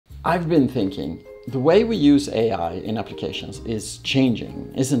I've been thinking, the way we use AI in applications is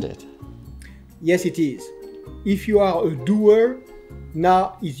changing, isn't it? Yes, it is. If you are a doer,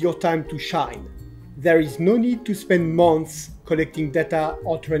 now is your time to shine. There is no need to spend months collecting data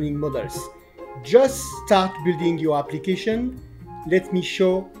or training models. Just start building your application. Let me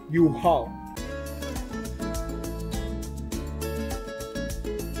show you how.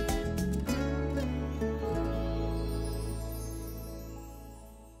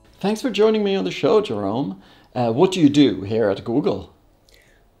 Thanks for joining me on the show, Jerome. What do you do here at Google?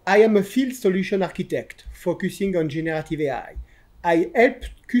 I am a field solution architect focusing on generative AI. I help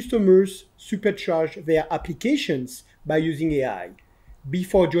customers supercharge their applications by using AI.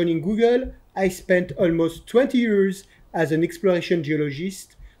 Before joining Google, I spent almost 20 years as an exploration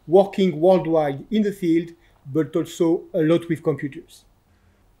geologist, working worldwide in the field, but also a lot with computers.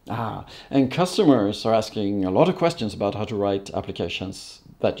 And customers are asking a lot of questions about how to write applications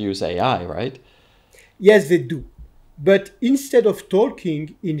that use AI, right? Yes, they do. But instead of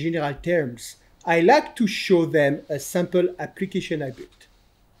talking in general terms, I like to show them a sample application I built.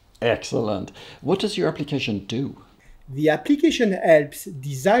 Excellent. What does your application do? The application helps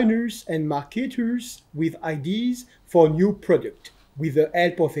designers and marketers with ideas for new product with the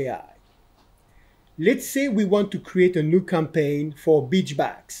help of AI. Let's say we want to create a new campaign for beach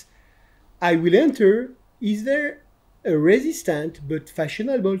bags. I will enter, is there a resistant but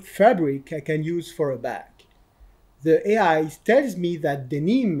fashionable fabric I can use for a bag? The AI tells me that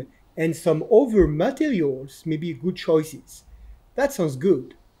denim and some other materials may be good choices. That sounds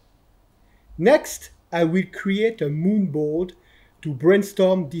good. Next, I will create a mood board to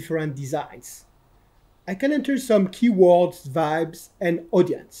brainstorm different designs. I can enter some keywords, vibes, and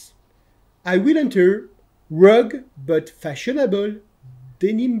audience. I will enter rug but fashionable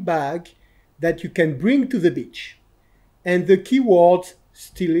denim bag that you can bring to the beach. And the keyword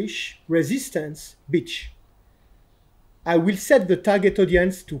stylish, resistance, beach. I will set the target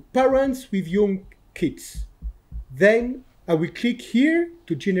audience to parents with young kids. Then I will click here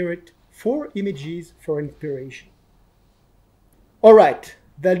to generate 4 images for inspiration. All right,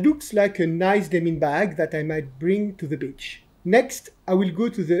 that looks like a nice denim bag that I might bring to the beach. Next, I will go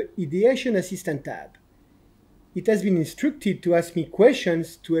to the Ideation Assistant tab. It has been instructed to ask me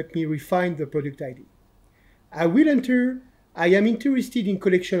questions to help me refine the product idea. I will enter, I am interested in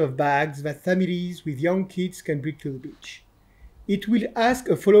collection of bags that families with young kids can bring to the beach. It will ask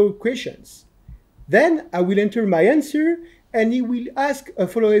a follow-up questions. Then I will enter my answer and it will ask a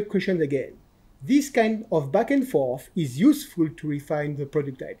follow-up question again. This kind of back and forth is useful to refine the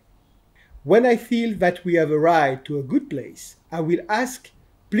product idea. When I feel that we have arrived to a good place, I will ask,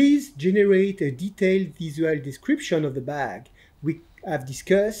 please generate a detailed visual description of the bag we have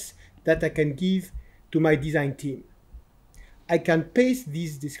discussed that I can give to my design team. I can paste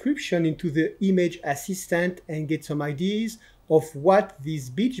this description into the image assistant and get some ideas of what this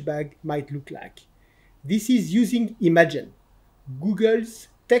beach bag might look like. This is using Imagen, Google's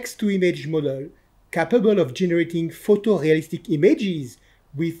text-to-image model capable of generating photorealistic images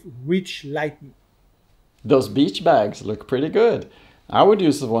with rich lighting. Those beach bags look pretty good. I would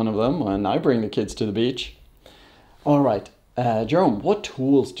use one of them when I bring the kids to the beach. All right, Jerome, what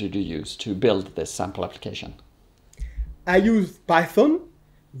tools did you use to build this sample application? I used Python,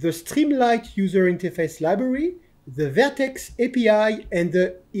 the Streamlight user interface library, the Vertex API, and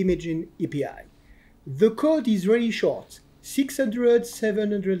the Imagen API. The code is really short, 600,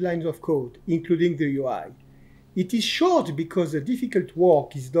 700 lines of code, including the UI. It is short because the difficult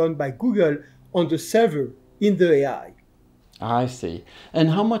work is done by Google on the server in the AI. I see. And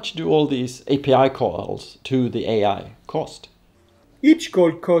how much do all these API calls to the AI cost? Each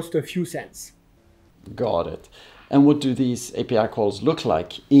call costs a few cents. Got it. And what do these API calls look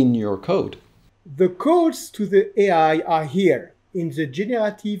like in your code? The calls to the AI are here in the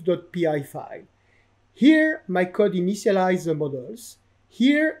generative.py file. Here, my code initializes the models.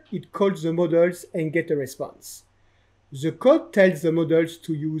 Here, it calls the models and gets a response. The code tells the models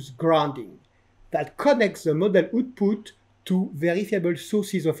to use grounding that connects the model output to verifiable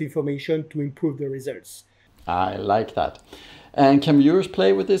sources of information to improve the results. I like that. And can viewers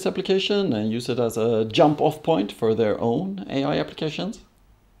play with this application and use it as a jump-off point for their own AI applications?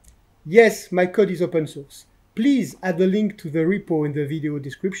 Yes, my code is open source. Please add the link to the repo in the video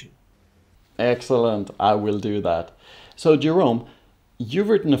description. Excellent, I will do that. So Jerome, you've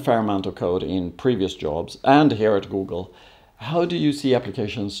written a fair amount of code in previous jobs and here at Google. How do you see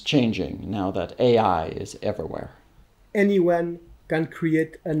applications changing now that AI is everywhere? Anyone can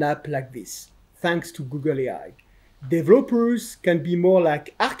create an app like this, thanks to Google AI. Developers can be more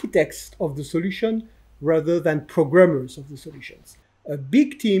like architects of the solution rather than programmers of the solutions. A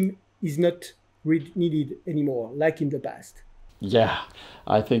big team is not needed anymore, like in the past. Yeah,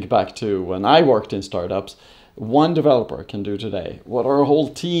 I think back to when I worked in startups, one developer can do today what our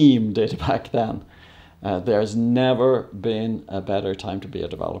whole team did back then. There's never been a better time to be a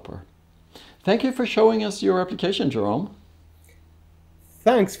developer. Thank you for showing us your application, Jerome.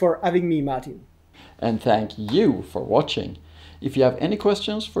 Thanks for having me, Martin. And thank you for watching. If you have any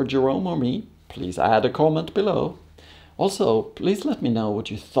questions for Jerome or me, please add a comment below. Also, please let me know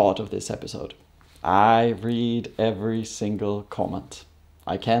what you thought of this episode. I read every single comment.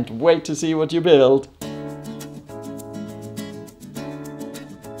 I can't wait to see what you build.